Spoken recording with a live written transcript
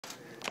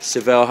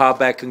Chevelle,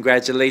 Hallback,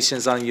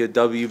 congratulations on your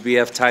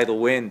WBF title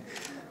win.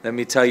 Let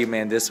me tell you,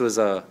 man, this was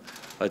a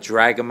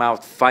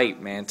drag-em-out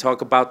fight, man. Talk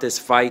about this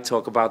fight,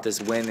 talk about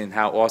this win, and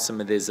how awesome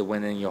it is to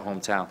win in your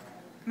hometown.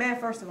 Man,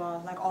 first of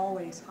all, like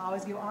always, I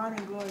always give honor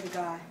and glory to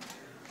God.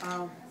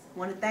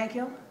 Want to thank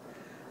him.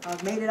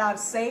 Made it out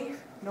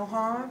safe, no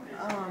harm.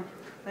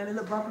 Maybe a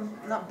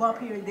little bump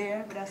here and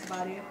there, but that's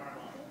about it.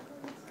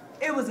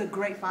 It was a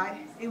great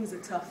fight. It was a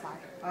tough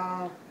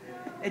fight.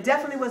 It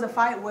definitely was a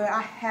fight where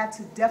I had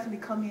to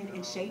definitely come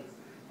in shape,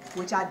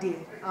 which I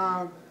did.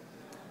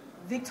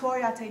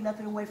 Victoria, I take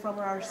nothing away from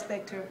her. I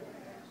respect her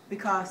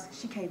because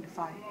she came to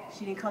fight.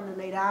 She didn't come to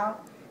lay down.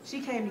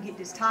 She came to get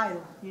this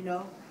title, you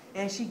know,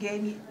 and she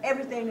gave me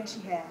everything that she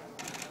had.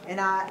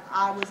 And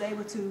I was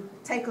able to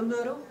take a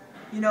little,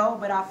 you know,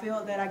 but I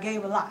felt that I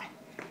gave a lot,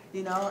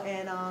 you know,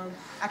 and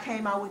I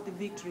came out with the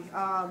victory.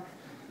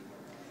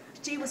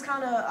 She was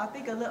kind of, I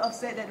think, a little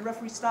upset that the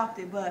referee stopped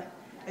it, but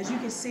as you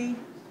can see,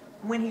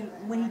 when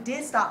he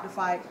did stop the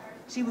fight,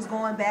 she was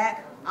going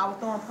back. I was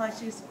throwing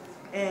punches,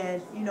 and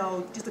you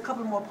know, just a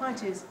couple more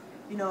punches,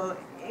 you know,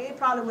 it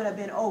probably would have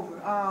been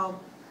over.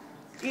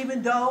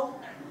 Even though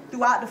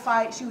throughout the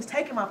fight she was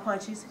taking my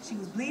punches, she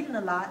was bleeding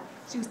a lot,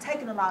 she was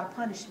taking a lot of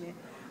punishment,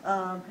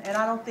 and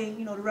I don't think,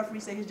 you know, the referee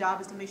said his job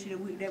is to make sure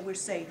that we're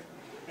safe,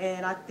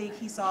 and I think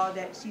he saw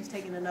that she's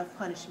taking enough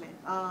punishment.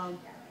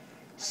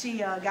 She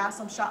got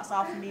some shots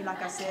off of me.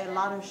 Like I said, a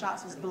lot of the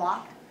shots was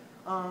blocked.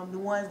 The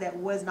ones that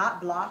was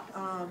not blocked,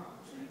 I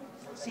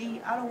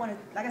don't want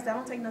to, like I said, I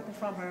don't take nothing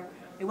from her.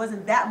 It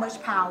wasn't that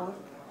much power,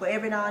 but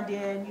every now and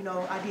then, you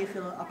know, I did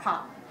feel a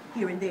pop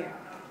here and there.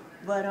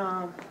 But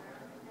I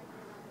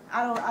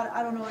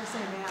don't know what to say,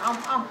 man.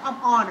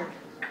 I'm honored,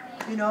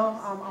 you know.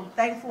 I'm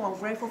thankful. I'm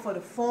grateful for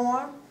the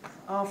forum,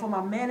 for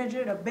my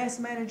manager, the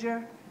best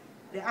manager.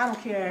 I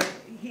don't care.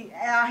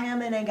 Al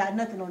Hammond ain't got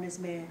nothing on this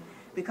man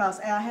because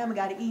Al Hammond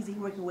got it easy. He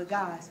working with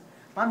guys.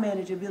 My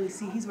manager, Billy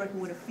C., he's working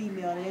with a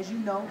female, and as you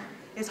know,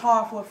 it's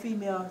hard for a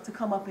female to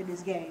come up in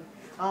this game.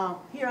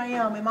 Here I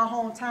am in my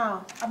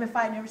hometown. I've been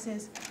fighting ever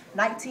since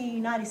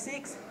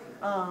 1996,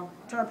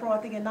 turned pro I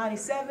think in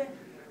 97,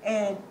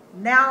 and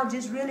now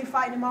just really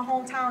fighting in my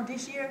hometown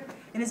this year,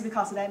 and it's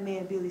because of that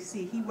man, Billy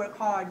C. He worked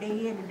hard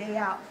day in and day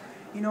out,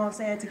 you know what I'm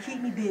saying, to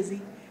keep me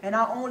busy, and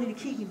not only to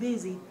keep me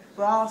busy,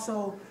 but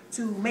also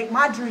to make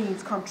my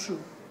dreams come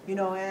true. You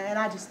know, and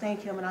I just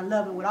thank him, and I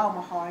love him with all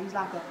my heart. He's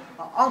like an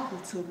uncle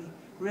to me,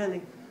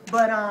 really.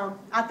 But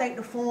I thank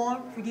the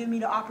forum for giving me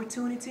the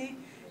opportunity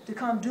to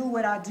come do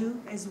what I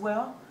do as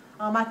well.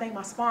 I thank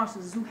my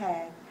sponsors,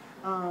 Zuhag,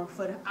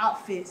 for the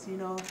outfits, you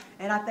know.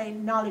 And I thank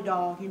Nolly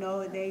Dog, you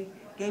know. They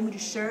gave me the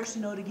shirts,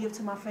 you know, to give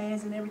to my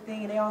fans and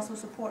everything, and they also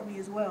support me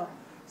as well.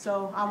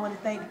 So I want to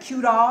thank the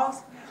Q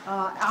Dolls,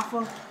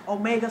 Alpha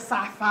Omega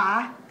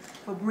Sci-Fi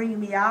for bringing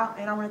me out.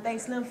 And I want to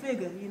thank Slim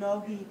Figure, you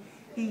know.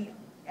 He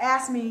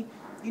asked me,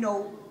 you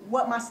know,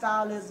 what my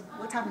style is,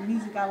 what type of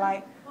music I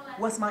like,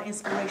 what's my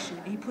inspiration.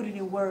 And he put it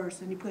in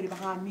words, and he put it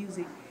behind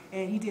music,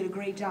 and he did a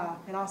great job.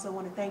 And I also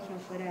want to thank him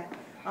for that.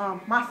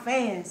 My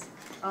fans,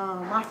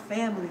 my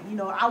family, you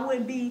know, I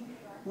wouldn't be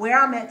where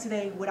I'm at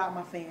today without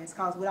my fans,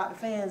 because without the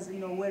fans, you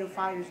know, where the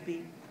fighters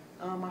be.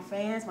 My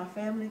fans, my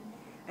family,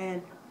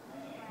 and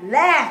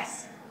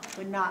last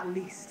but not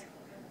least,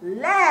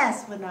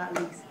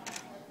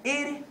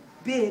 Itty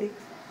Bitty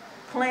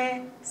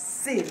Plant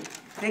City.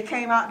 They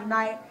came out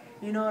tonight,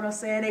 you know what I'm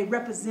saying? They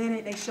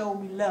represented, they showed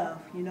me love,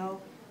 you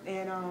know?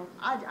 And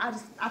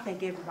I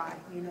thank everybody,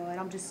 you know, and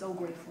I'm just so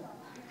grateful.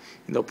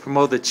 You know,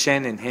 Promoter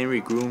Chen and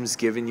Henry Groom's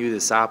giving you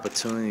this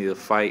opportunity to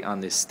fight on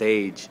this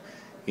stage.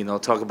 You know,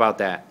 talk about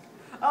that.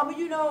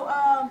 You know,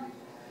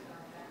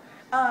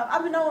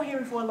 I've been knowing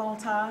Henry for a long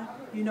time,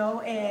 you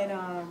know, and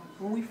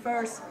when we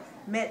first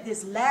met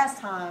this last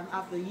time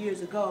after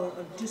years ago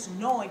of just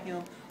knowing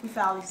him, we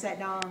finally sat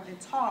down and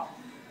talked.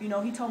 You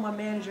know, he told my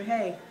manager,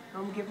 hey,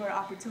 I'm going to give her an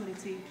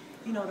opportunity,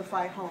 you know, to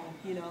fight home,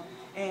 you know.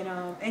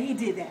 And he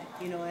did that,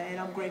 you know, and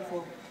I'm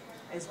grateful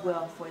as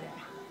well for that.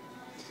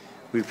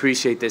 We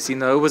appreciate this. You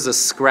know, it was a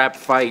scrap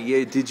fight.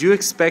 Yeah, did you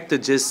expect to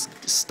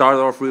just start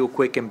off real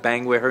quick and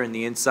bang with her in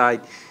the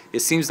inside?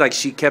 It seems like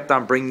she kept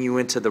on bringing you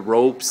into the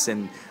ropes,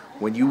 and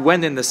when you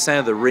went in the center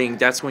of the ring,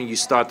 that's when you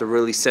start to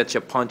really set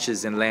your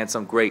punches and land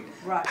some great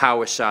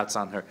power shots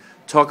on her.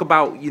 Talk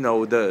about, you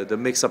know, the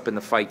mix-up in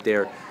the fight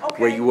there,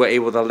 where you were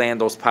able to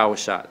land those power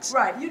shots.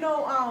 Right. You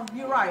know,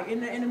 you're right. In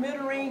the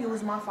middle ring, it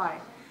was my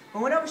fight.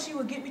 But whenever she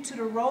would get me to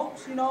the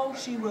ropes, you know,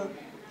 she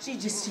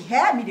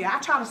had me there. I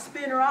try to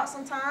spin her out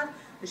sometimes,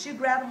 and she'd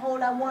grab and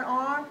hold that one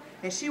arm,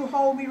 and she would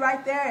hold me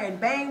right there and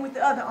bang with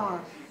the other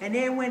arm. And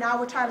then when I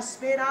would try to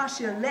spin out,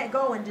 she'll let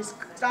go and just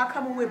start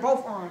coming with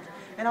both arms.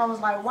 And I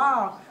was like,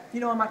 wow. You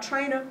know, and my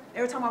trainer,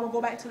 every time I would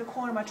go back to the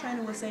corner, my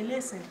trainer would say,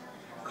 listen,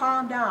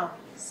 calm down,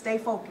 stay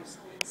focused,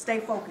 stay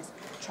focused.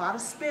 Try to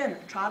spin her,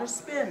 try to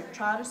spin her,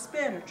 try to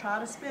spin her, try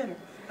to spin her.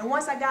 And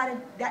once I got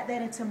that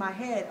into my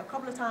head, a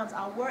couple of times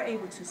I were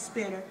able to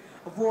spin her,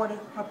 avoid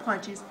her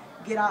punches,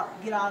 get out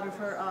of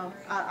her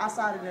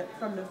outside of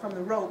from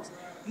the ropes,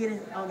 get in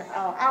on the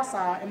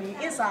outside,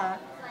 inside,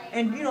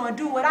 and and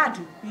do what I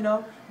do,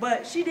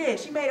 But she did.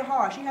 She made it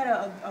hard. She had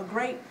a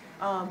great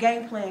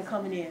game plan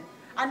coming in.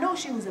 I know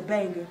she was a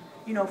banger,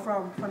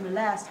 from the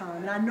last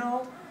time, and I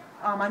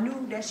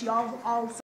knew that she also